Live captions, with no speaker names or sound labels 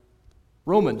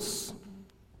Romans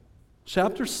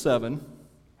chapter 7,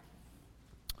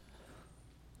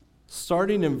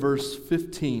 starting in verse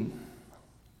 15.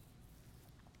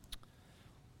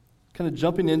 Kind of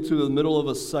jumping into the middle of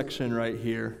a section right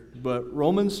here, but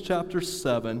Romans chapter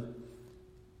 7,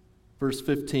 verse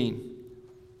 15.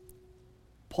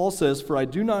 Paul says, "For I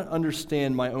do not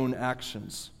understand my own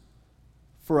actions,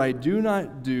 for I do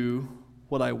not do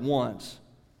what I want,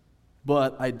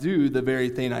 but I do the very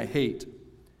thing I hate.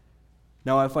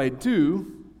 Now if I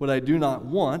do what I do not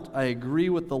want, I agree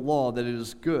with the law that it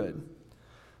is good.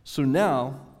 So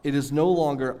now it is no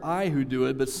longer I who do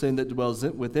it, but sin that dwells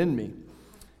within me.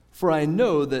 For I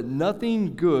know that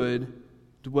nothing good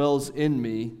dwells in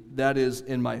me, that is,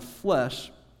 in my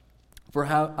flesh. For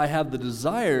I have the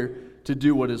desire to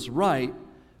do what is right,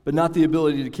 but not the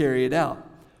ability to carry it out.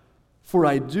 For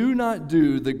I do not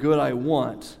do the good I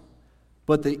want,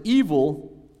 but the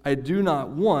evil I do not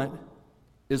want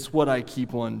is what I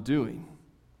keep on doing."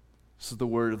 This is the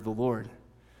word of the Lord.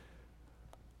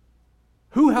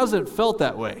 Who hasn't felt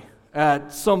that way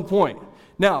at some point?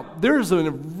 Now, there's a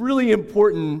really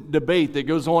important debate that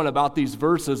goes on about these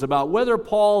verses, about whether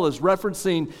Paul is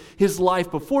referencing his life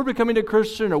before becoming a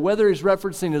Christian or whether he's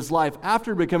referencing his life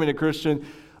after becoming a Christian.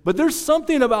 But there's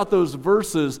something about those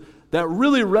verses that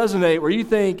really resonate where you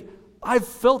think, I've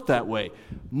felt that way.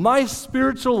 My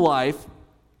spiritual life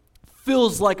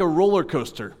feels like a roller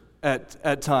coaster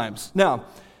at times. Now,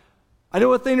 I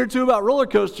know a thing or two about roller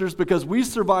coasters because we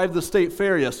survived the state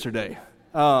fair yesterday.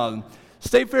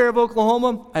 State Fair of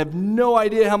Oklahoma, I have no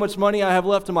idea how much money I have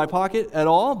left in my pocket at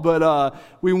all, but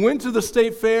we went to the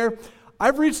state fair.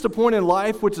 I've reached a point in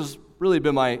life, which has really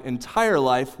been my entire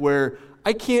life, where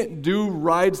I can't do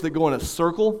rides that go in a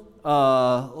circle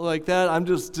like that. I'm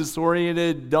just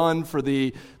disoriented, done for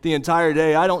the entire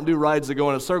day. I don't do rides that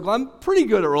go in a circle. I'm pretty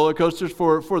good at roller coasters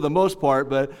for the most part,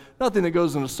 but nothing that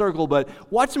goes in a circle. But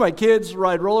watching my kids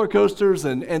ride roller coasters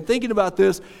and thinking about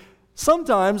this,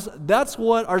 sometimes that's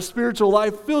what our spiritual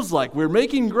life feels like. We're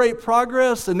making great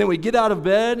progress, and then we get out of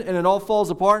bed, and it all falls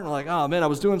apart, and we're like, oh man, I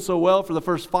was doing so well for the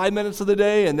first 5 minutes of the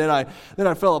day, and then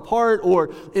I fell apart. Or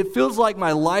it feels like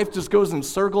my life just goes in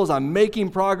circles. I'm making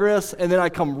progress, and then I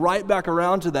come right back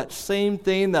around to that same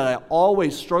thing that I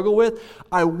always struggle with.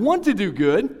 I want to do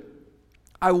good.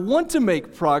 I want to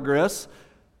make progress,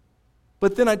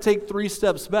 but then I take 3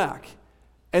 steps back.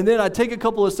 And then I take a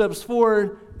couple of steps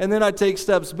forward, and then I take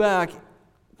steps back.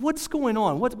 What's going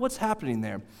on? What's happening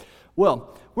there?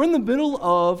 Well, we're in the middle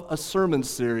of a sermon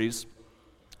series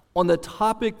on the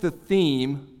topic, the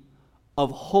theme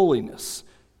of holiness.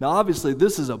 Now, obviously,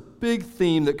 this is a big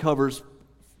theme that covers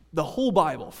the whole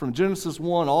Bible, from Genesis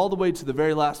 1 all the way to the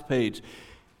very last page.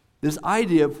 This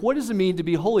idea of what does it mean to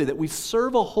be holy, that we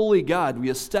serve a holy God.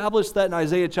 We established that in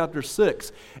Isaiah chapter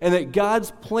 6, and that God's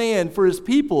plan for his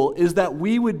people is that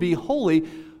we would be holy.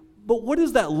 But what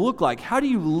does that look like? How do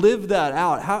you live that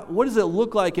out? What does it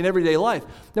look like in everyday life?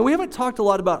 Now, we haven't talked a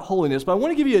lot about holiness, but I want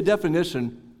to give you a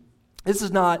definition. This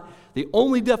is not the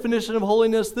only definition of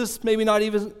holiness. This maybe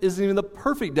isn't even the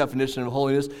perfect definition of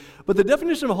holiness. But the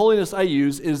definition of holiness I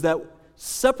use is that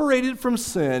separated from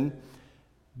sin,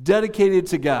 dedicated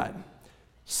to God.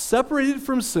 Separated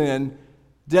from sin,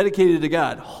 dedicated to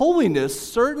God. Holiness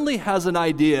certainly has an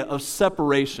idea of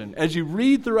separation. As you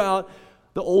read throughout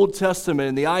the Old Testament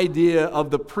and the idea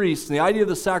of the priests and the idea of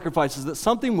the sacrifices, that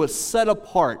something was set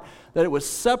apart, that it was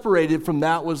separated from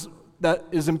that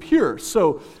is impure.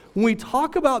 So when we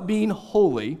talk about being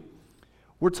holy,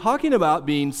 we're talking about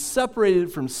being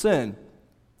separated from sin.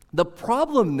 The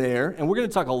problem there, and we're going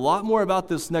to talk a lot more about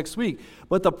this next week,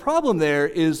 but the problem there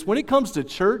is when it comes to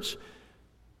church,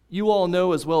 you all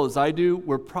know as well as I do,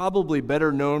 we're probably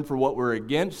better known for what we're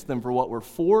against than for what we're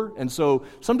for. And so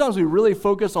sometimes we really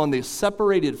focus on the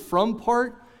separated from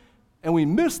part, and we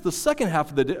miss the second half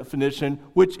of the definition,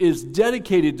 which is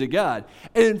dedicated to God.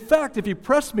 And in fact, if you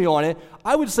press me on it,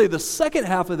 I would say the second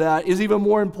half of that is even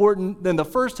more important than the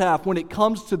first half when it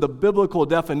comes to the biblical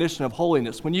definition of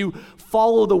holiness. When you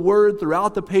follow the word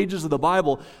throughout the pages of the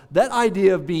Bible, that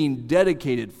idea of being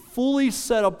dedicated, fully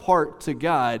set apart to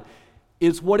God,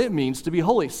 is what it means to be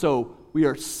holy. So we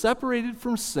are separated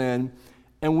from sin,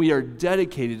 and we are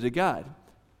dedicated to God.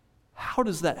 How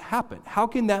does that happen? How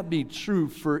can that be true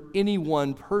for any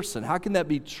one person? How can that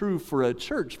be true for a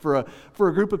church, for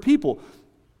a group of people?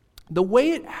 The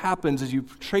way it happens as you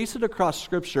trace it across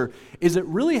Scripture is it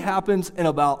really happens in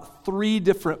about 3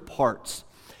 different parts.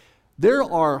 There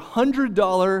are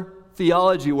 $100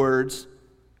 theology words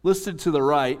listed to the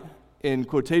right in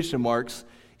quotation marks.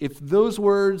 If those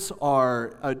words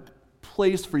are a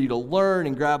place for you to learn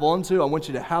and grab onto, I want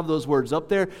you to have those words up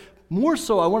there. more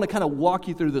so, I want to kind of walk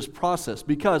you through this process,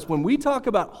 because when we talk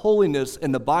about holiness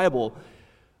in the Bible,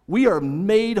 we are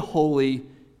made holy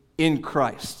in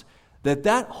Christ.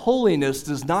 That holiness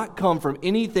does not come from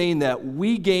anything that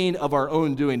we gain of our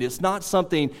own doing. It's not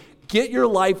something, get your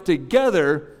life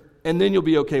together, and then you'll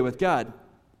be okay with God.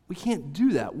 We can't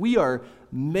do that. We are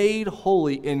made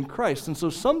holy in Christ. And so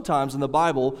sometimes in the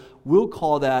Bible, we'll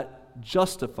call that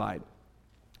justified.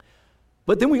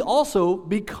 But then we also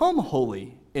become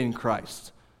holy in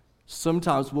Christ.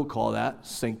 Sometimes we'll call that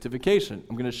sanctification.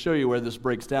 I'm going to show you where this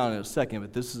breaks down in a second,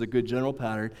 but this is a good general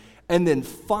pattern. And then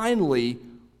finally,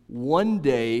 one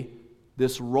day,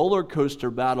 this roller coaster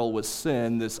battle with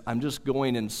sin, this I'm just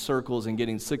going in circles and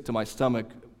getting sick to my stomach,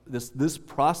 this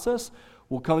process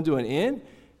will come to an end,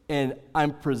 and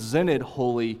I'm presented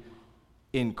holy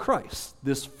in Christ,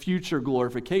 this future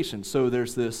glorification. So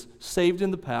there's this saved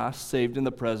in the past, saved in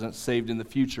the present, saved in the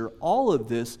future. All of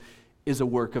this is a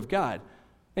work of God.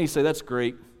 And you say, that's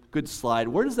great, good slide.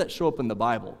 Where does that show up in the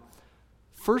Bible?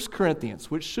 1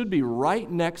 Corinthians, which should be right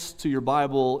next to your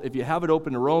Bible. If you have it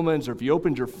open to Romans, or if you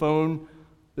opened your phone,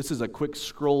 this is a quick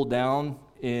scroll down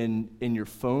in your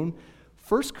phone.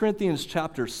 1 Corinthians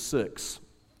chapter 6.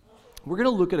 We're going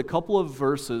to look at a couple of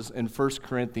verses in 1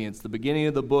 Corinthians, the beginning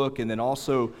of the book, and then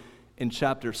also in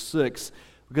chapter 6,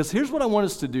 because here's what I want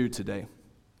us to do today.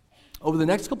 Over the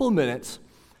next couple of minutes,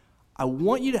 I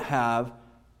want you to have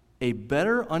a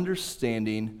better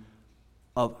understanding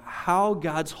of how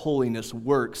God's holiness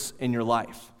works in your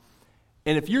life.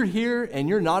 And if you're here and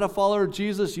you're not a follower of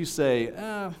Jesus, you say,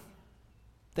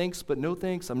 thanks, but no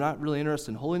thanks. I'm not really interested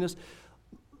in holiness.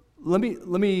 Let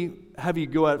me have you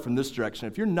go at it from this direction.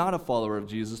 If you're not a follower of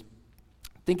Jesus,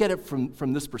 think at it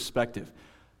from this perspective.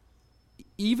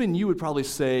 Even you would probably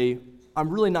say, I'm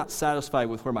really not satisfied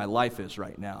with where my life is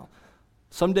right now.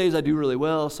 Some days I do really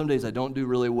well, some days I don't do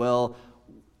really well.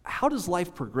 How does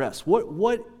life progress? What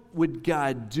would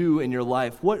God do in your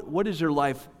life? What is your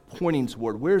life pointing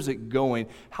toward? Where is it going?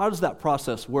 How does that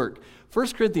process work? 1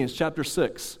 Corinthians chapter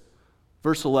 6,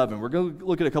 verse 11. We're going to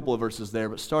look at a couple of verses there,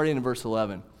 but starting in verse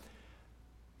 11.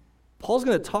 Paul's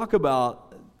going to talk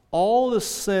about all the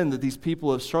sin that these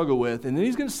people have struggled with, and then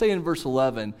he's going to say in verse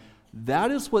 11,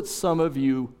 that is what some of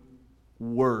you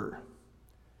were.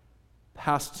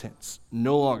 Past tense,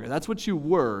 no longer. That's what you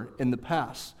were in the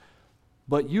past.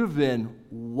 But you've been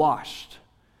washed.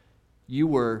 You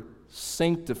were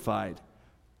sanctified.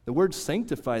 The word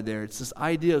sanctified there, it's this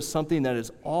idea of something that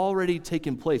has already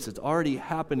taken place. It's already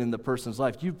happened in the person's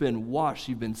life. You've been washed.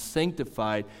 You've been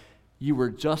sanctified. You were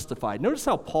justified. Notice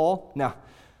how Paul, now,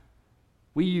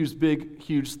 we use big,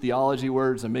 huge theology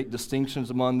words and make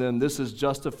distinctions among them. This is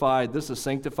justified. This is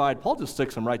sanctified. Paul just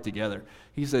sticks them right together.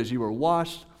 He says you were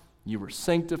washed. You were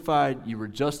sanctified. You were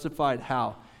justified.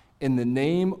 How? In the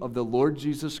name of the Lord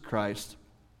Jesus Christ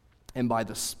and by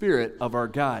the Spirit of our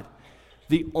God.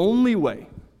 The only way,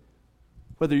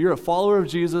 whether you're a follower of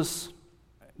Jesus,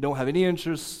 don't have any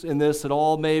interest in this at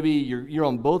all, maybe you're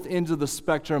on both ends of the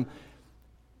spectrum,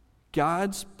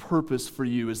 God's purpose for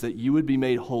you is that you would be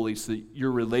made holy so that your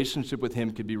relationship with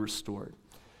Him could be restored.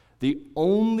 The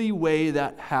only way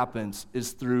that happens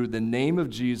is through the name of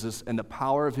Jesus and the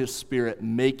power of His Spirit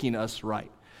making us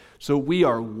right. So we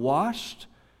are washed,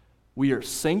 we are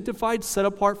sanctified, set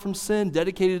apart from sin,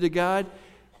 dedicated to God,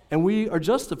 and we are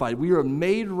justified. We are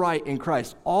made right in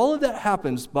Christ. All of that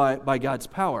happens by God's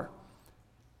power.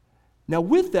 Now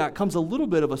with that comes a little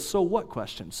bit of a so what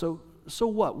question. So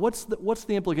what? What's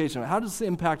the implication? How does this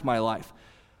impact my life?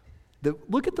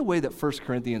 Look at the way that 1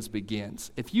 Corinthians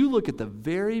begins. If you look at the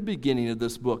very beginning of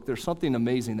this book, there's something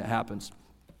amazing that happens.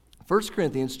 1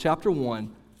 Corinthians chapter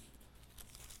 1,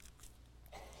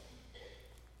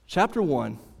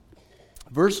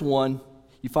 verse 1,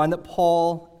 you find that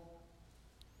Paul,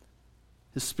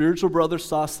 his spiritual brother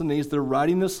Sosthenes, they're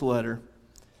writing this letter.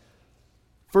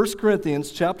 1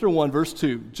 Corinthians chapter 1, verse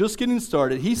 2, just getting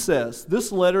started, he says,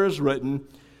 this letter is written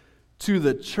to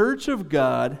the church of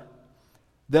God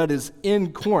that is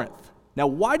in Corinth. Now,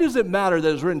 why does it matter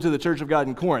that it's written to the church of God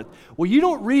in Corinth? Well, you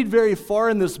don't read very far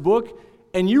in this book,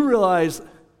 and you realize,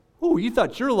 oh, you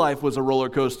thought your life was a roller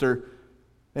coaster,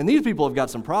 and these people have got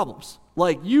some problems.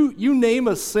 Like, you name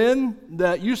a sin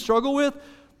that you struggle with,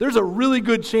 there's a really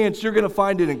good chance you're going to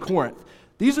find it in Corinth.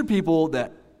 These are people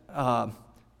that...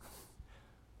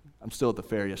 I'm still at the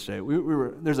fair yesterday.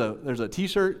 There's a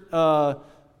T-shirt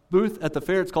booth at the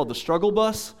fair. It's called the Struggle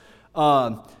Bus.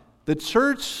 The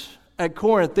church at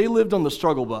Corinth, they lived on the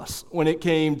struggle bus when it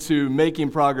came to making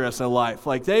progress in life.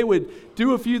 Like, they would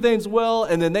do a few things well,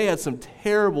 and then they had some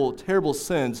terrible, terrible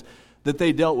sins that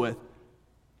they dealt with.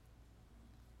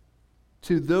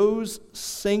 To those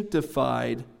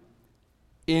sanctified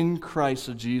in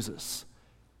Christ Jesus.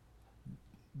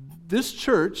 This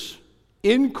church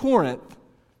in Corinth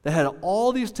that had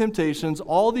all these temptations,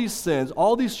 all these sins,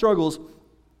 all these struggles,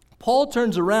 Paul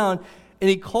turns around and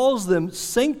he calls them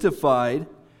sanctified,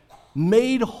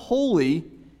 made holy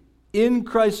in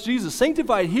Christ Jesus.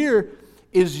 Sanctified here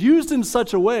is used in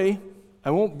such a way,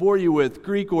 I won't bore you with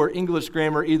Greek or English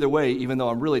grammar either way, even though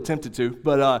I'm really tempted to,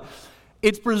 but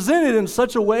it's presented in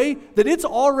such a way that it's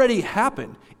already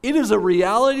happened. It is a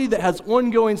reality that has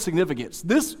ongoing significance.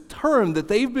 This term that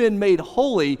they've been made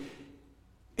holy,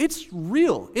 it's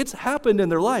real. It's happened in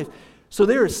their life. So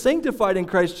they are sanctified in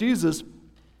Christ Jesus,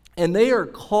 and they are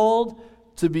called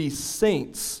to be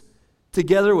saints,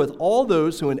 together with all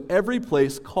those who in every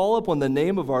place call upon the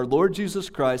name of our Lord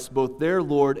Jesus Christ, both their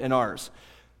Lord and ours.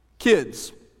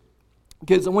 Kids,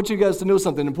 I want you guys to know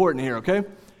something important here, okay?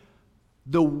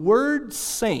 The word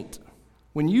saint,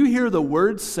 when you hear the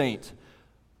word saint,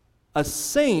 a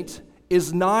saint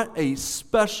is not a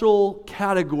special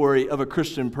category of a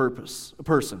Christian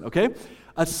person, okay?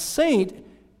 A saint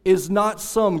is not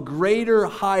some greater,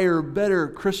 higher, better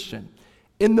Christian.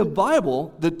 In the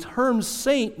Bible, the term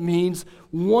saint means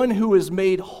one who is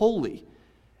made holy.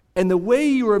 And the way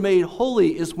you are made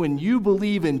holy is when you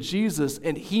believe in Jesus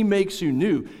and he makes you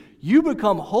new. You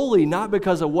become holy not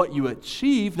because of what you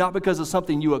achieve, not because of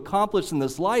something you accomplish in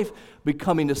this life,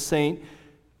 becoming a saint.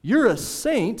 You're a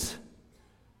saint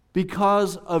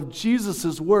because of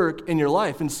Jesus' work in your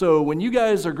life. And so when you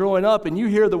guys are growing up and you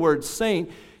hear the word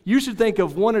saint, you should think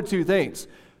of one or two things.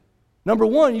 Number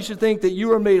one, you should think that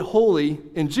you are made holy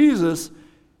in Jesus.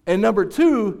 And number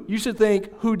two, you should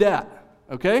think, who dat?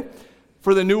 Okay?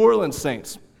 For the New Orleans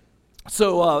Saints.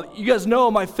 So you guys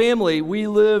know my family, we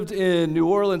lived in New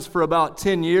Orleans for about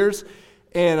 10 years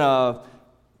and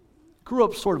grew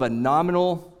up sort of a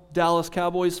nominal Dallas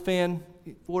Cowboys fan,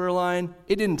 borderline.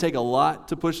 It didn't take a lot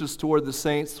to push us toward the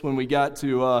Saints when we got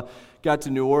to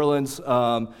New Orleans.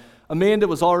 Amanda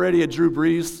was already a Drew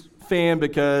Brees fan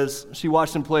because she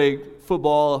watched him play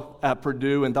football at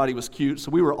Purdue and thought he was cute.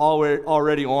 So we were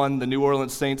already on the New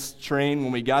Orleans Saints train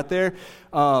when we got there.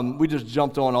 We just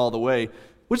jumped on all the way,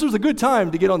 which was a good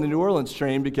time to get on the New Orleans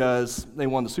train because they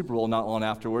won the Super Bowl not long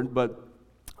afterward. But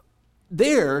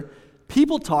there,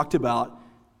 people talked about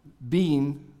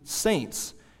being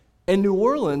saints. And New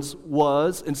Orleans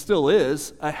was, and still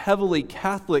is, a heavily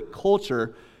Catholic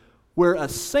culture where a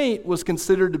saint was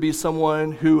considered to be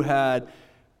someone who had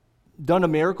done a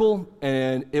miracle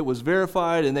and it was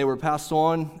verified and they were passed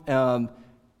on. And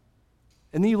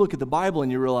then you look at the Bible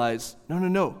and you realize,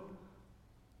 no,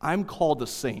 I'm called a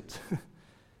saint.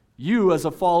 You, as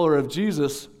a follower of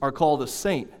Jesus, are called a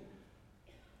saint,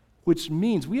 which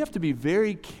means we have to be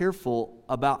very careful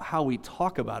about how we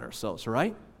talk about ourselves,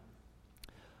 right?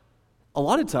 A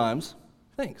lot of times,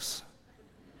 thanks.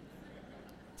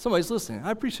 Somebody's listening. I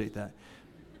appreciate that.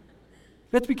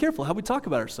 We have to be careful how we talk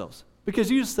about ourselves.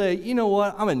 Because you just say, you know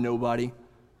what, I'm a nobody.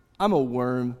 I'm a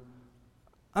worm.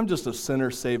 I'm just a sinner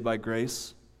saved by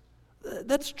grace.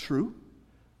 That's true.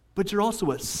 But you're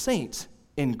also a saint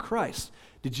in Christ.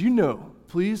 Did you know,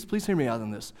 please hear me out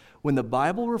on this, when the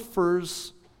Bible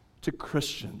refers to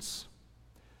Christians,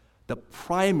 the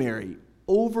primary,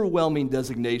 overwhelming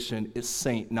designation is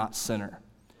saint, not sinner.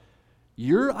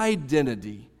 Your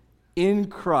identity in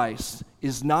Christ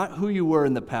is not who you were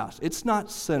in the past. It's not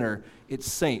sinner, it's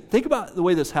saint. Think about the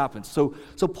way this happens. So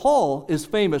Paul is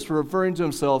famous for referring to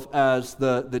himself as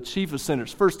the chief of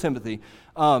sinners. 1 Timothy.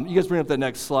 You guys bring up that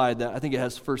next slide. I think it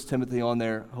has 1 Timothy on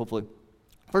there, hopefully.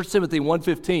 1 Timothy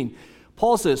 1:15.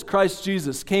 Paul says, Christ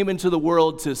Jesus came into the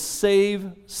world to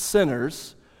save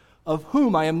sinners, of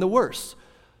whom I am the worst.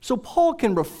 So Paul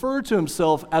can refer to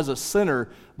himself as a sinner,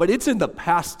 but it's in the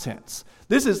past tense.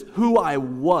 This is who I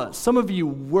was. Some of you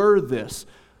were this,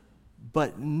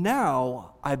 but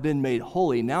now I've been made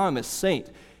holy. Now I'm a saint.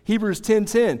 Hebrews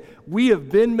 10:10, we have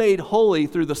been made holy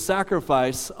through the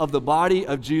sacrifice of the body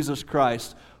of Jesus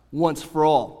Christ once for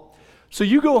all. So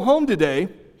you go home today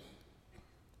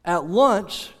at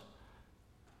lunch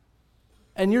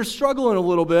and you're struggling a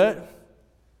little bit, and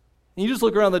you just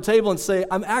look around the table and say,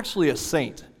 I'm actually a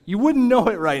saint. You wouldn't know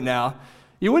it right now.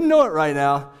 You wouldn't know it right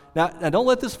now. Now, don't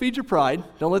let this feed your pride.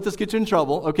 Don't let this get you in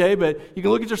trouble, okay? But you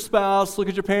can look at your spouse, look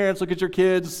at your parents, look at your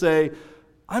kids, and say,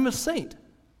 I'm a saint.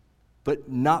 But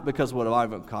not because of what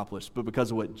I've accomplished, but because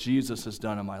of what Jesus has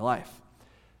done in my life.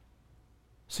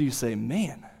 So you say,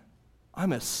 man,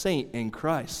 I'm a saint in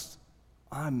Christ.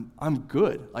 I'm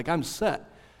good. Like, I'm set.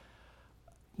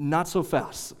 Not so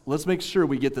fast. Let's make sure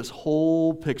we get this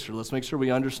whole picture. Let's make sure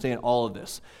we understand all of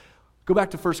this. Go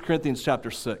back to 1 Corinthians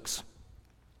chapter 6.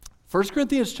 1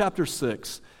 Corinthians chapter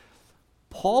 6,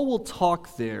 Paul will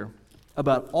talk there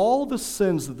about all the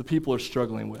sins that the people are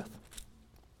struggling with.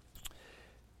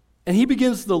 And he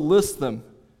begins to list them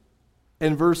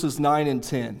in verses 9 and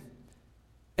 10.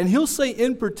 And he'll say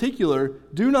in particular,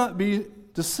 do not be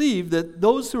deceived that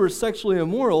those who are sexually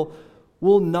immoral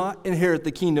will not inherit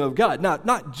the kingdom of God. Now,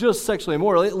 not just sexually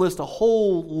immoral, it lists a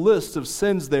whole list of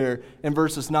sins there in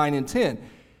verses 9 and 10.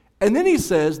 And then he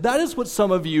says, that is what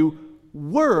some of you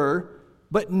were,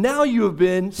 but now you have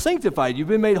been sanctified, you've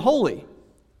been made holy.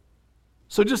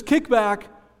 So just kick back,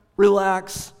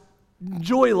 relax,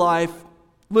 enjoy life,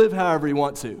 live however you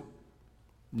want to.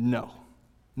 No,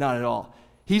 not at all.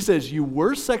 He says you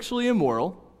were sexually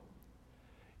immoral,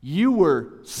 you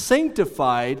were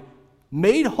sanctified,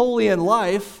 made holy in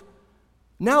life,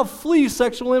 now flee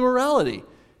sexual immorality.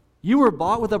 You were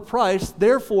bought with a price,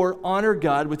 therefore honor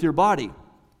God with your body.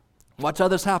 Watch how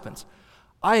this happens.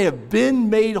 I have been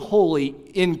made holy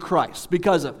in Christ.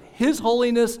 Because of his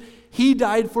holiness, he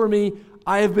died for me.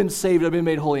 I have been saved. I've been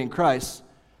made holy in Christ.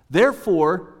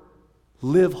 Therefore,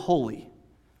 live holy.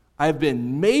 I have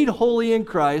been made holy in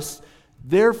Christ.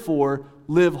 Therefore,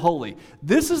 live holy.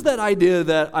 This is that idea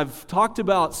that I've talked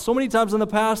about so many times in the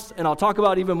past, and I'll talk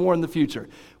about even more in the future.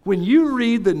 When you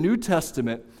read the New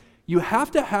Testament, you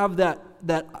have to have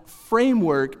that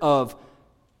framework of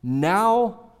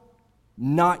now,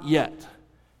 not yet.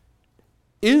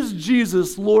 Is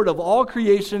Jesus Lord of all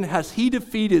creation? Has he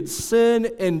defeated sin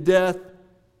and death?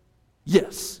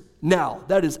 Yes. Now,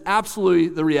 that is absolutely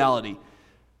the reality.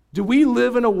 Do we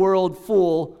live in a world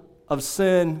full of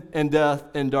sin and death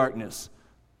and darkness?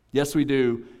 Yes, we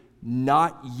do.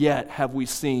 Not yet have we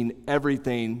seen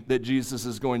everything that Jesus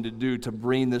is going to do to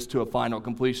bring this to a final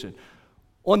completion.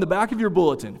 On the back of your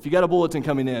bulletin, if you got a bulletin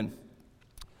coming in,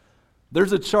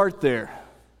 there's a chart there.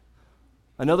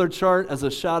 Another chart as a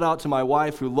shout out to my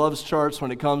wife who loves charts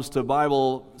when it comes to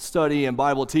Bible study and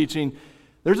Bible teaching.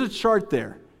 There's a chart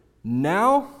there.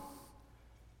 Now,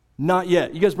 not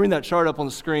yet. You guys bring that chart up on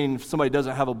the screen if somebody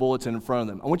doesn't have a bulletin in front of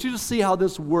them. I want you to see how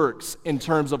this works in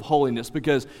terms of holiness,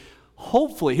 because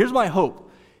hopefully, here's my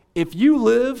hope. If you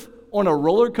live on a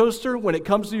roller coaster when it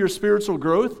comes to your spiritual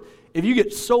growth, if you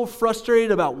get so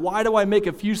frustrated about why do I make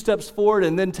a few steps forward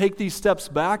and then take these steps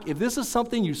back, if this is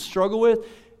something you struggle with,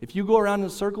 if you go around in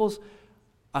circles,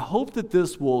 I hope that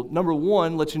this will, number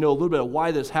one, let you know a little bit of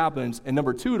why this happens, and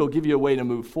number two, it'll give you a way to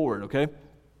move forward, okay?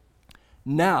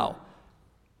 Now,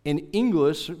 in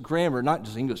English grammar, not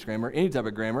just English grammar, any type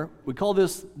of grammar, we call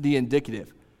this the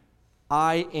indicative.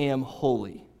 I am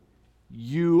holy.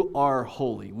 You are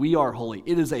holy. We are holy.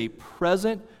 It is a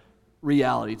present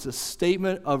reality. It's a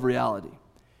statement of reality.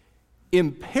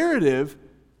 Imperative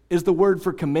is the word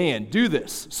for command. Do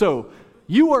this. So,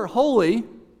 you are holy.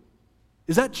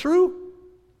 Is that true?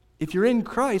 If you're in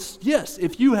Christ, yes.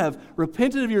 If you have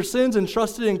repented of your sins and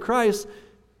trusted in Christ,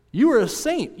 you are a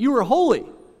saint. You are holy.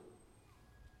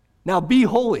 Now be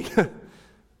holy.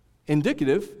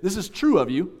 Indicative. This is true of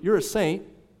you. You're a saint.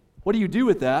 What do you do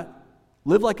with that?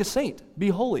 Live like a saint. Be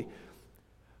holy.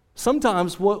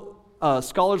 Sometimes what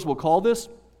scholars will call this,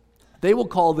 they will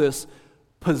call this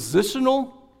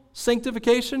positional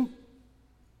sanctification.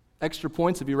 Extra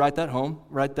points if you write that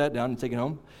down and take it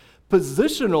home.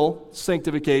 Positional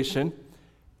sanctification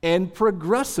and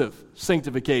progressive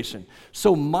sanctification.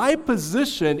 So my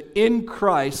position in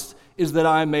Christ is that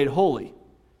I am made holy.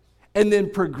 And then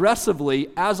progressively,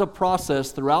 as a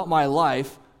process throughout my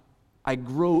life, I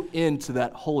grow into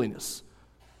that holiness.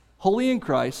 Holy in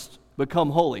Christ, become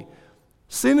holy.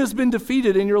 Sin has been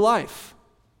defeated in your life.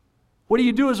 What do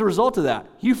you do as a result of that?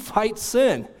 You fight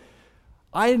sin.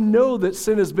 I know that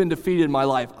sin has been defeated in my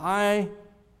life.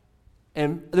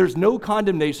 And there's no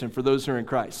condemnation for those who are in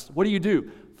Christ. What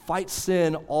do? Fight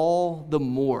sin all the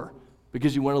more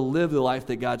because you want to live the life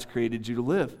that God's created you to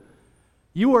live.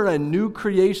 You are a new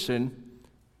creation,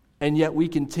 and yet we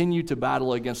continue to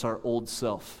battle against our old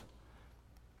self.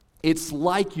 It's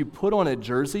like you put on a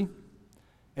jersey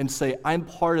and say, I'm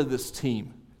part of this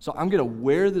team. So I'm going to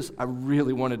wear this. I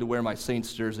really wanted to wear my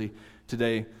Saints jersey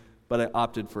today, but I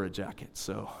opted for a jacket,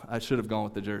 so I should have gone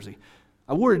with the jersey.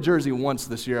 I wore a jersey once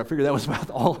this year. I figured that was about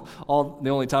the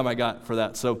only time I got for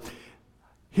that. So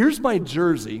here's my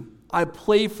jersey. I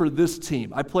play for this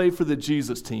team. I play for the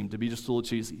Jesus team, to be just a little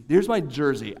cheesy. Here's my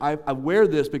jersey. I wear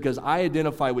this because I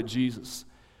identify with Jesus.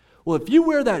 Well, if you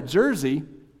wear that jersey,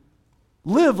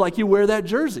 live like you wear that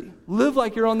jersey. Live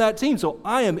like you're on that team. So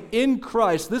I am in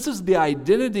Christ. This is the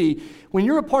identity. When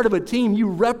you're a part of a team, you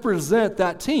represent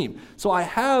that team. So I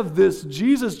have this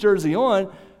Jesus jersey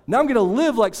on. Now I'm going to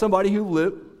live like somebody who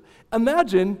lived.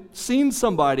 Imagine seeing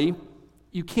somebody,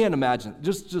 you can't imagine.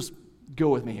 Just go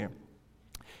with me here.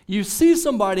 You see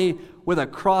somebody with a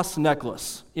cross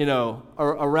necklace,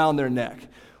 around their neck,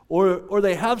 or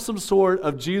they have some sort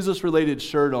of Jesus-related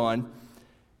shirt on,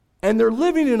 and they're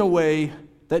living in a way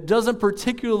that doesn't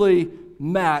particularly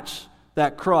match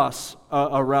that cross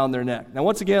around their neck. Now,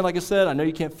 once again, like I said, I know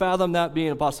you can't fathom that being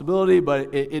a possibility,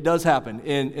 but it does happen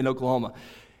in Oklahoma.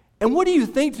 And what do you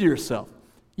think to yourself?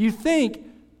 You think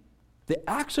the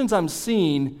actions I'm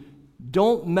seeing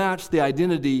don't match the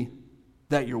identity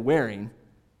that you're wearing,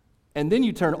 and then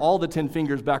you turn all the 10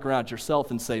 fingers back around at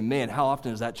yourself and say, man, how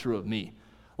often is that true of me?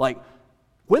 Like,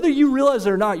 whether you realize it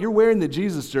or not, you're wearing the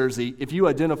Jesus jersey if you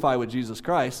identify with Jesus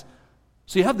Christ.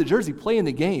 So you have the jersey playing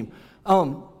the game.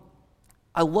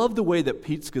 I love the way that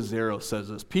Pete Scazzaro says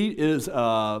this. Pete is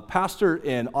a pastor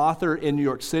and author in New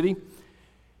York City.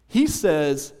 He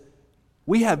says,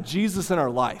 we have Jesus in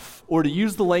our life. Or to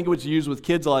use the language you use with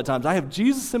kids a lot of times, I have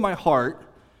Jesus in my heart,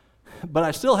 but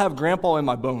I still have grandpa in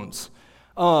my bones.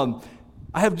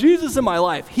 I have Jesus in my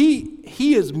life.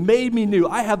 He has made me new.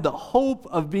 I have the hope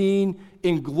of being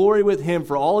in glory with him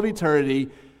for all of eternity.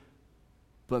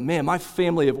 But man, my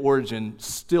family of origin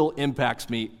still impacts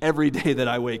me every day that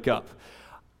I wake up.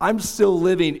 I'm still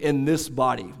living in this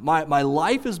body. My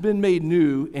life has been made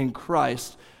new in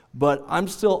Christ, but I'm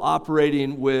still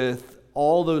operating with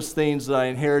all those things that I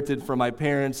inherited from my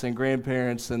parents and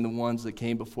grandparents and the ones that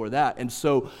came before that. And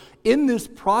so in this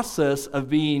process of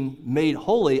being made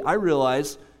holy, I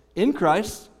realize in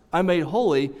Christ, I'm made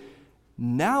holy.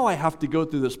 Now I have to go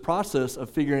through this process of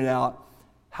figuring out,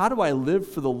 how do I live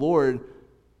for the Lord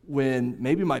when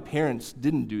maybe my parents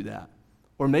didn't do that?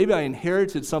 Or maybe I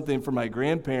inherited something from my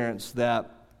grandparents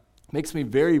that makes me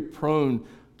very prone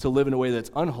to live in a way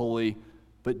that's unholy,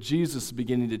 but Jesus is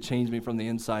beginning to change me from the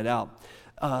inside out.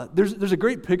 There's a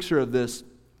great picture of this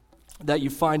that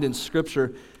you find in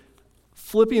Scripture.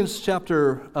 Philippians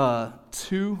chapter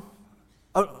 2.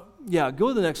 Go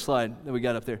to the next slide that we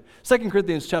got up there. 2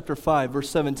 Corinthians chapter 5, verse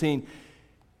 17.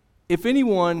 If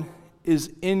anyone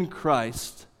is in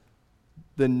Christ,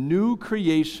 the new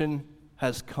creation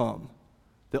has come.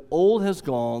 The old has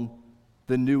gone,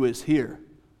 the new is here.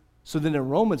 So then in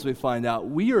Romans we find out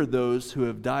we are those who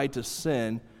have died to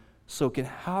sin, so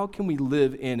how can we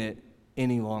live in it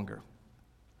any longer?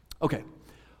 Okay,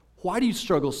 why do you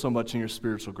struggle so much in your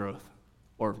spiritual growth?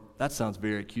 Or that sounds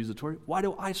very accusatory. Why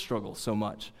do I struggle so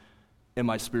much in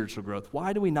my spiritual growth?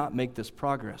 Why do we not make this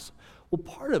progress? Well,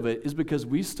 part of it is because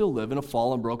we still live in a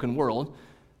fallen, broken world,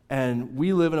 and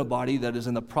we live in a body that is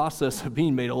in the process of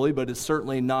being made holy, but is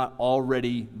certainly not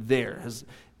already there.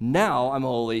 Now I'm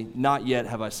holy, not yet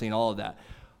have I seen all of that.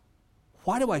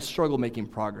 Why do I struggle making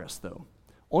progress, though?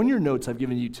 On your notes, I've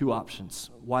given you two options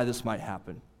why this might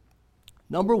happen.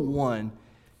 Number one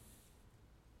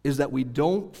is that we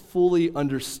don't fully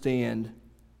understand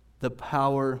the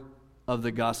power of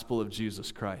the gospel of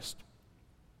Jesus Christ.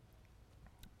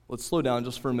 Let's slow down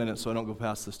just for a minute so I don't go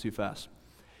past this too fast.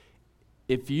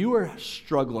 If you are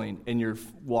struggling in your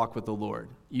walk with the Lord,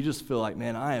 you just feel like,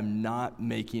 man, I am not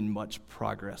making much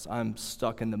progress. I'm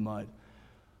stuck in the mud.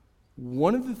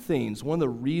 One of the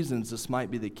reasons this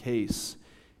might be the case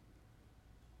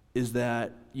is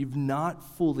that you've not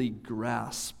fully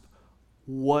grasped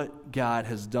what God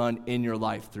has done in your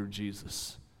life through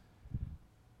Jesus.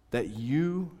 That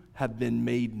you have been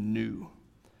made new.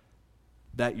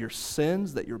 That your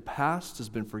sins, that your past has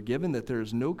been forgiven, that there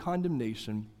is no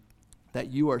condemnation, that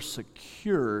you are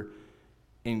secure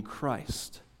in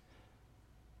Christ.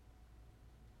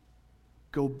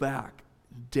 Go back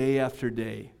day after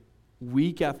day,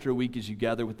 week after week as you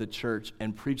gather with the church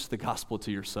and preach the gospel to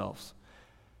yourselves.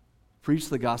 Preach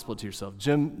the gospel to yourself.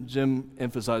 Jim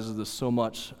emphasizes this so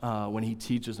much when he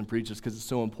teaches and preaches because it's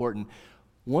so important.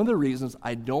 One of the reasons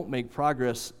I don't make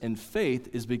progress in faith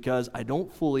is because I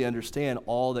don't fully understand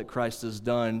all that Christ has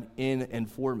done in and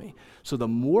for me. So the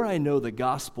more I know the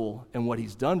gospel and what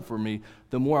he's done for me,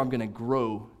 the more I'm going to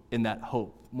grow in that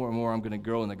hope. More and more I'm going to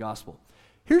grow in the gospel.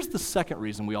 Here's the second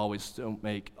reason we always don't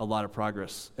make a lot of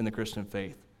progress in the Christian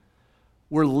faith.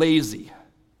 We're lazy.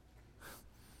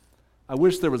 I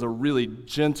wish there was a really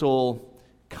gentle,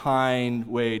 kind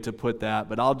way to put that,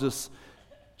 but I'll just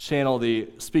channel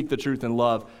speak the truth in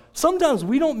love. Sometimes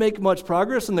we don't make much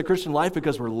progress in the Christian life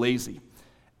because we're lazy.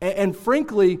 And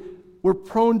frankly, we're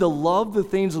prone to love the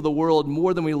things of the world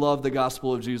more than we love the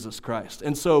gospel of Jesus Christ.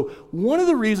 And so one of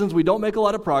the reasons we don't make a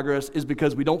lot of progress is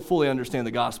because we don't fully understand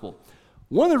the gospel.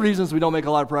 One of the reasons we don't make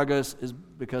a lot of progress is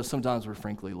because sometimes we're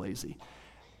frankly lazy.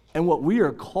 And what we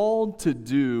are called to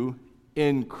do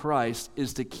in Christ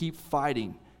is to keep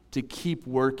fighting, to keep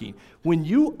working. When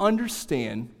you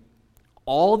understand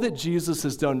all that Jesus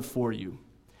has done for you,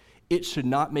 it should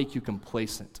not make you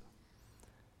complacent.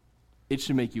 It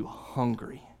should make you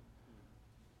hungry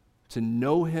to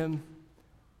know him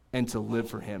and to live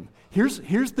for him. Here's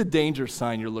the danger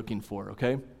sign you're looking for,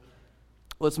 okay?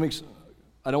 Let's make sure.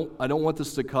 I don't want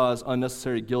this to cause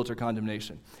unnecessary guilt or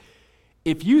condemnation.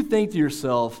 If you think to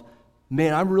yourself,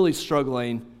 man, I'm really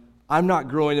struggling, I'm not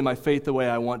growing in my faith the way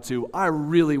I want to, I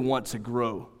really want to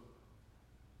grow,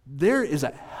 there is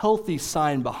a healthy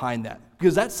sign behind that.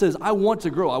 Because that says, I want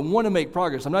to grow, I want to make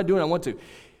progress, I'm not doing it, I want to.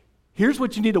 Here's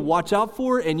what you need to watch out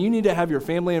for, and you need to have your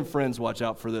family and friends watch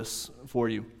out for this for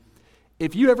you.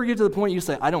 If you ever get to the point you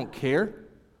say, I don't care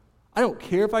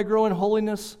if I grow in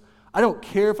holiness, I don't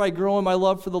care if I grow in my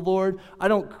love for the Lord, I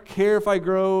don't care if I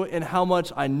grow in how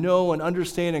much I know and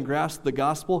understand and grasp the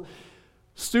gospel.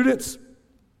 Students,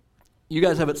 you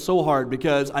guys have it so hard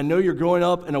because I know you're growing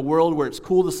up in a world where it's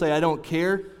cool to say, I don't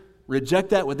care. Reject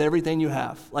that with everything you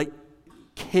have. Like,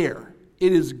 care.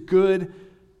 It is good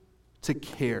to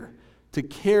care. To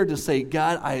care, to say,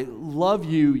 God, I love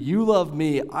you, you love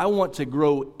me, I want to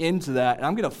grow into that, and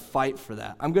I'm going to fight for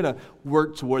that. I'm going to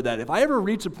work toward that. If I ever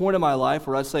reach a point in my life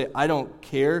where I say, I don't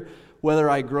care whether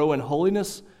I grow in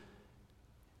holiness,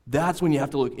 that's when you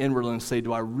have to look inward and say,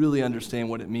 do I really understand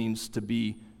what it means to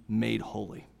be made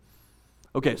holy?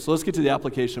 Okay, so let's get to the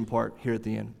application part here at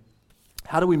the end.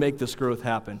 How do we make this growth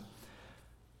happen?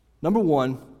 Number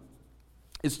one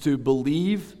is to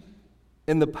believe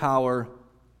in the power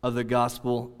of the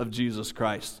gospel of Jesus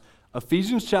Christ.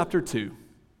 Ephesians chapter 2,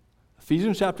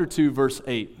 verse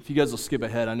 8. If you guys will skip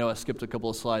ahead, I know I skipped a couple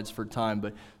of slides for time,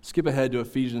 but skip ahead to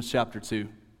Ephesians chapter 2.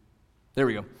 There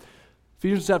we go.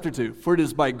 Ephesians chapter 2. For it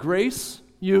is by grace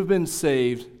you have been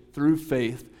saved through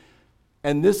faith,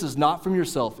 and this is not from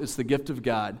yourself, it's the gift of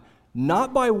God.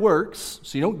 Not by works,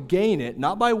 so you don't gain it,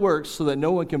 not by works so that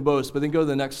no one can boast. But then go to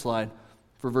the next slide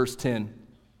for verse 10.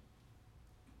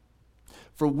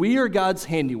 For we are God's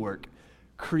handiwork,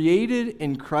 created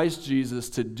in Christ Jesus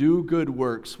to do good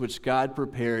works which God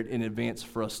prepared in advance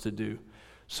for us to do.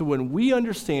 So when we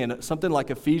understand something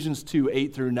like Ephesians 2,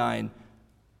 8 through 9,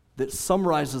 that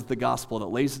summarizes the gospel, that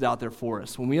lays it out there for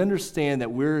us, when we understand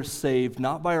that we're saved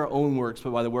not by our own works,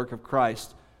 but by the work of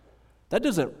Christ, that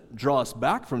doesn't draw us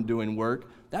back from doing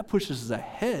work. That pushes us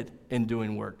ahead in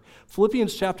doing work.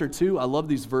 Philippians chapter 2, I love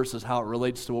these verses, how it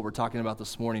relates to what we're talking about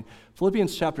this morning.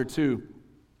 Philippians chapter 2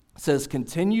 says,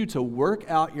 continue to work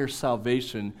out your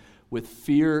salvation with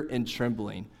fear and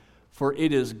trembling, for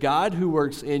it is God who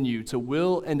works in you to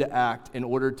will and to act in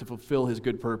order to fulfill his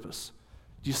good purpose.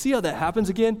 Do you see how that happens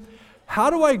again? How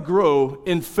do I grow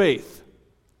in faith?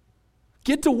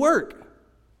 Get to work.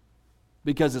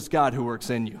 Because it's God who works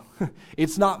in you.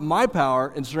 It's not my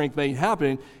power and strength making it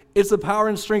happen. It's the power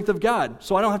and strength of God.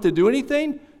 So I don't have to do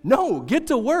anything? No, get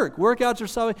to work. Work out your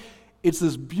salvation. It's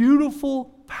this beautiful,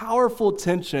 powerful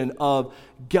tension of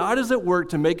God is at work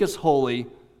to make us holy.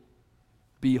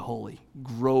 Be holy.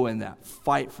 Grow in that.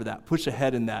 Fight for that. Push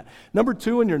ahead in that. Number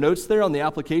 2 in your notes there on the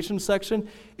application section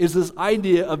is this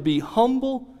idea of be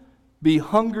humble, be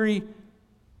hungry,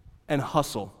 and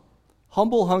hustle.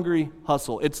 Humble, hungry,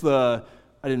 hustle. I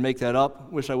didn't make that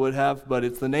up, wish I would have, but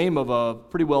it's the name of a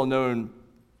pretty well-known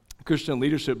Christian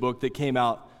leadership book that came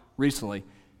out recently.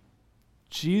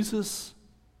 Jesus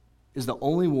is the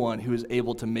only one who is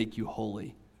able to make you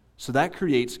holy. So that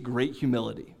creates great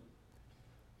humility.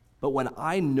 But when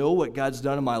I know what God's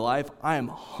done in my life, I am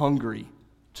hungry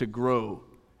to grow.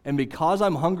 And because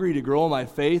I'm hungry to grow in my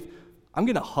faith, I'm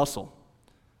going to hustle.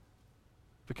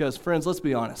 Because, friends, let's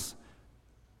be honest.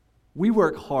 We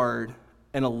work hard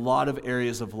in a lot of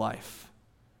areas of life.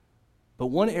 But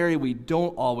one area we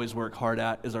don't always work hard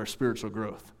at is our spiritual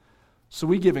growth. So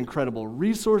we give incredible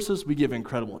resources, we give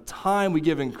incredible time, we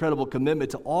give incredible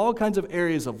commitment to all kinds of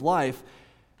areas of life,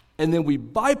 and then we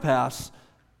bypass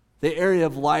the area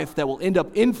of life that will end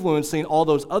up influencing all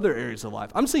those other areas of life.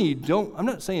 I'm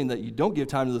not saying that you don't give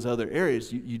time to those other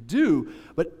areas. You do,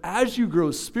 but as you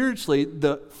grow spiritually,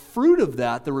 the fruit of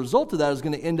that, the result of that is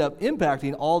going to end up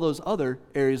impacting all those other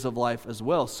areas of life as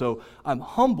well. So I'm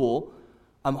humble,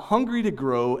 I'm hungry to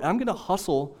grow, and I'm going to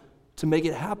hustle to make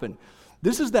it happen.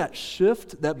 This is that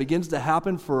shift that begins to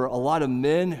happen for a lot of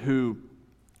men who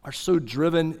are so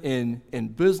driven in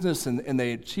business and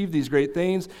they achieve these great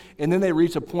things, and then they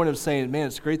reach a point of saying, man,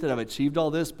 it's great that I've achieved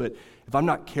all this, but if I'm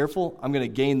not careful, I'm going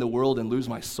to gain the world and lose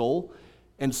my soul.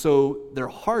 And so their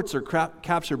hearts are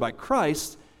captured by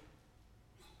Christ,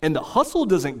 and the hustle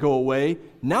doesn't go away.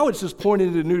 Now it's just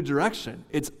pointed in a new direction.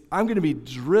 I'm going to be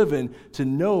driven to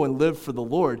know and live for the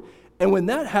Lord. And when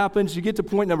that happens, you get to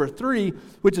point number 3,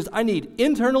 which is I need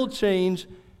internal change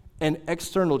and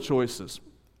external choices.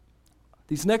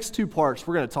 These next 2 parts,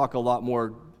 we're going to talk a lot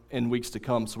more in weeks to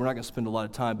come, so we're not going to spend a lot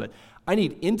of time, but I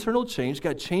need internal change. Got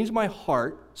to change my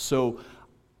heart so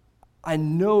I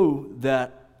know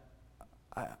that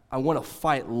I want to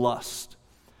fight lust.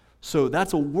 So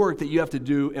that's a work that you have to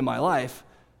do in my life.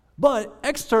 But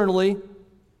externally,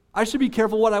 I should be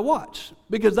careful what I watch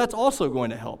because that's also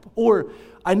going to help. Or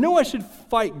I know I should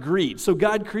fight greed. So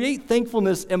God, create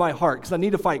thankfulness in my heart because I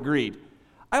need to fight greed.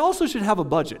 I also should have a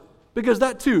budget because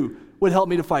that too would help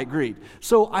me to fight greed.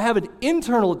 So I have an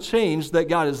internal change that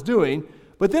God is doing,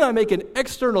 but then I make an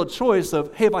external choice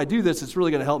of, hey, if I do this, it's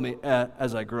really going to help me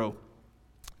as I grow.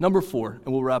 Number 4,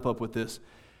 and we'll wrap up with this.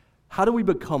 How do we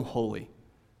become holy?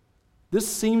 This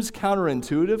seems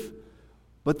counterintuitive,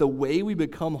 but the way we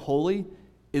become holy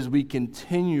is we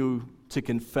continue to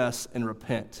confess and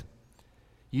repent.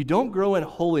 You don't grow in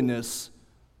holiness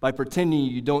by pretending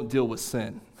you don't deal with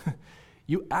sin.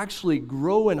 You actually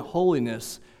grow in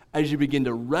holiness as you begin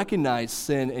to recognize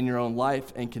sin in your own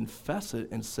life and confess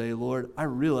it and say, Lord, I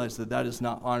realize that is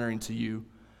not honoring to you.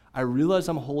 I realize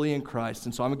I'm holy in Christ,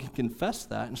 and so I'm going to confess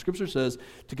that. And Scripture says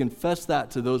to confess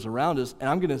that to those around us, and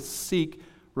I'm going to seek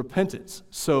repentance.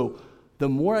 So the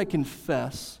more I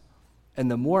confess and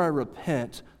the more I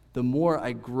repent, the more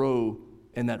I grow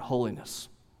in that holiness,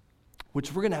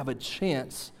 which we're going to have a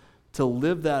chance to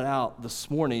live that out this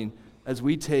morning as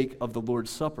we take of the Lord's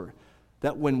Supper.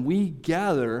 That when we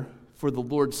gather for the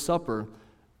Lord's Supper,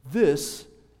 this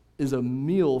is a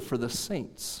meal for the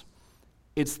saints.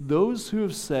 It's those who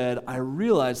have said, I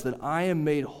realize that I am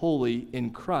made holy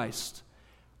in Christ.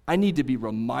 I need to be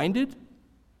reminded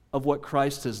of what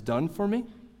Christ has done for me,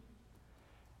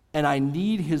 and I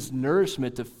need his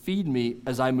nourishment to feed me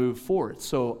as I move forward.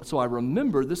 So I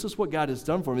remember this is what God has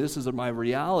done for me. This is my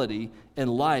reality in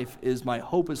life, is my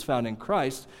hope is found in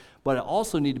Christ, but I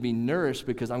also need to be nourished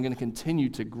because I'm going to continue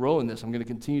to grow in this. I'm going to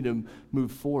continue to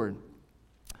move forward.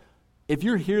 If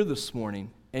you're here this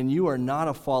morning and you are not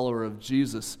a follower of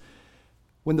Jesus,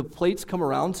 when the plates come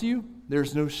around to you,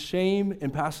 there's no shame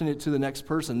in passing it to the next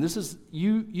person. This is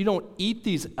you don't eat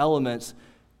these elements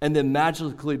and then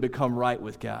magically become right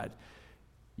with God.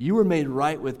 You were made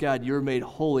right with God. You were made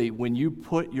holy when you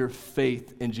put your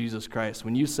faith in Jesus Christ.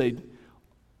 When you say,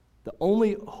 the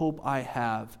only hope I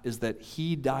have is that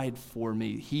he died for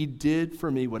me. He did for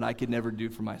me what I could never do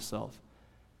for myself.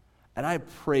 And I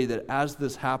pray that as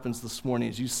this happens this morning,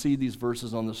 as you see these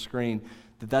verses on the screen,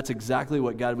 that that's exactly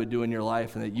what God would do in your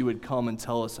life, and that you would come and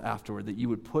tell us afterward, that you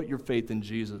would put your faith in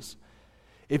Jesus.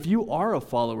 If you are a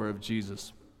follower of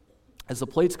Jesus, as the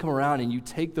plates come around and you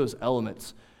take those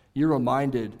elements, you're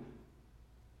reminded,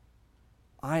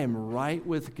 I am right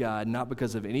with God, not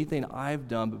because of anything I've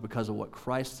done, but because of what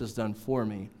Christ has done for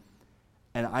me.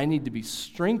 And I need to be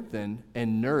strengthened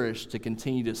and nourished to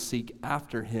continue to seek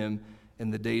after him in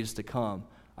the days to come.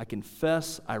 I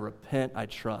confess, I repent, I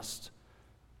trust.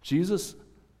 Jesus,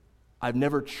 I've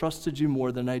never trusted you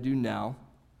more than I do now.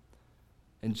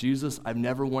 And Jesus, I've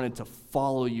never wanted to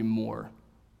follow you more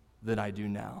than I do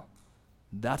now.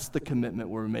 That's the commitment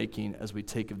we're making as we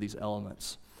take of these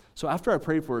elements. So after I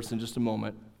pray for us in just a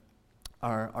moment,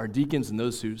 our deacons and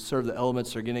those who serve the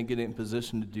elements are going to get in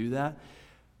position to do that.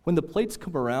 When the plates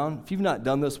come around, if you've not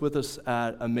done this with us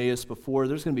at Emmaus before,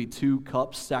 there's going to be 2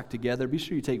 cups stacked together. Be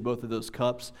sure you take both of those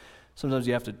cups. Sometimes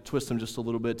you have to twist them just a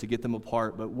little bit to get them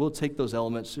apart, but we'll take those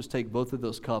elements, just take both of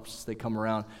those cups as they come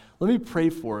around. Let me pray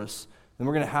for us, and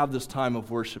we're going to have this time of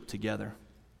worship together.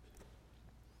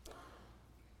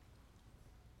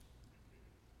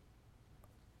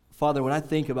 Father, when I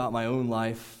think about my own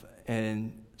life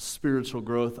and spiritual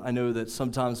growth, I know that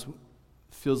sometimes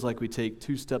it feels like we take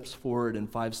 2 steps forward and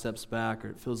 5 steps back, or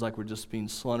it feels like we're just being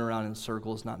slung around in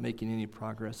circles, not making any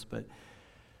progress. But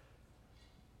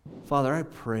Father, I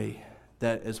pray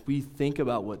that as we think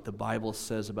about what the Bible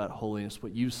says about holiness,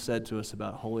 what you said to us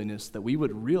about holiness, that we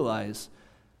would realize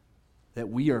that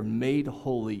we are made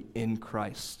holy in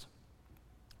Christ.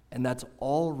 And that's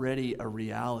already a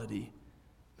reality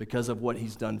because of what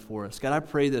he's done for us. God, I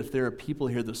pray that if there are people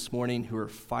here this morning who are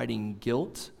fighting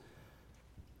guilt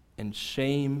and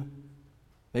shame,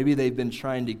 maybe they've been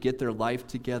trying to get their life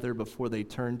together before they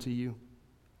turn to you.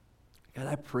 God,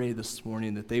 I pray this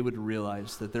morning that they would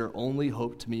realize that their only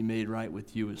hope to be made right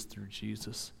with you is through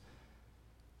Jesus.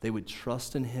 They would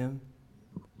trust in him.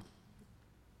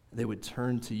 They would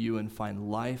turn to you and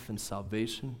find life and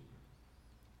salvation.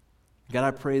 God,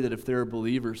 I pray that if there are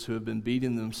believers who have been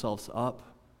beating themselves up,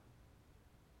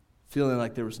 feeling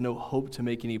like there was no hope to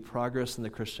make any progress in the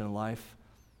Christian life,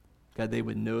 God, they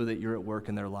would know that you're at work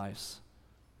in their lives.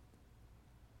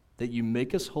 That you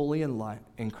make us holy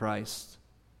in Christ,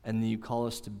 and then you call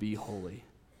us to be holy.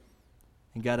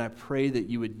 And God, I pray that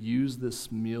you would use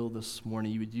this meal this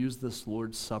morning, you would use this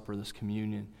Lord's Supper, this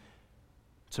communion,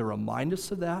 to remind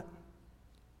us of that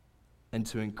and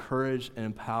to encourage and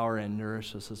empower and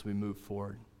nourish us as we move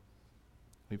forward.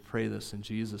 We pray this in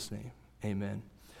Jesus' name. Amen.